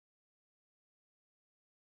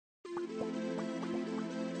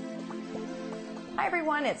Hi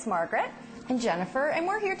everyone, it's Margaret. And Jennifer, and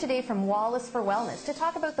we're here today from Wallace for Wellness to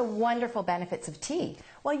talk about the wonderful benefits of tea.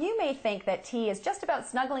 Well, you may think that tea is just about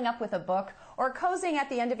snuggling up with a book or cozying at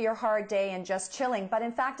the end of your hard day and just chilling, but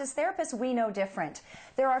in fact, as therapists, we know different.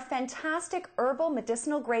 There are fantastic herbal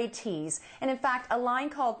medicinal grade teas, and in fact, a line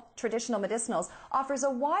called Traditional Medicinals offers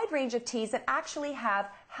a wide range of teas that actually have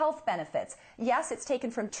health benefits. Yes, it's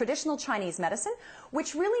taken from traditional Chinese medicine,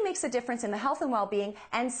 which really makes a difference in the health and well-being,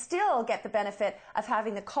 and still get the benefit of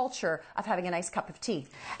having the culture of having a nice cup of tea.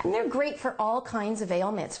 And they're great for all kinds of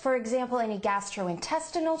ailments. For example, any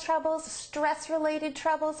gastrointestinal troubles, stress-related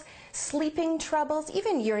troubles, sleeping troubles,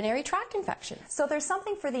 even urinary tract infections. So there's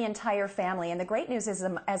something for the entire family, and the great news is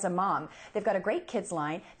as a mom, they've got a great kids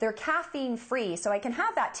line. They're caffeine-free, so I can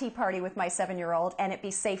have that tea party with my 7-year-old and it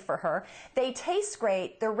be safe for her. They taste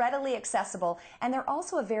great, they're readily accessible, and they're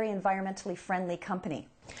also a very environmentally friendly company.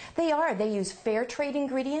 They are. They use fair trade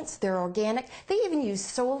ingredients, they're organic, they even use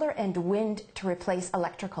solar and wind to replace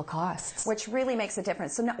electrical costs. Which really makes a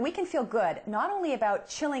difference. So we can feel good, not only about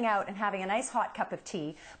chilling out and having a nice hot cup of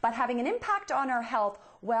tea, but having an impact on our health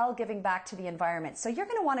while giving back to the environment. So you're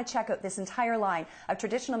going to want to check out this entire line of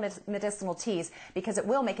traditional medicinal teas because it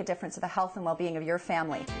will make a difference to the health and well-being of your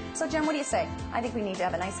family. So Jen, what do you say? I think we need to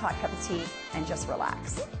have a nice hot cup of tea and just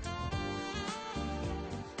relax.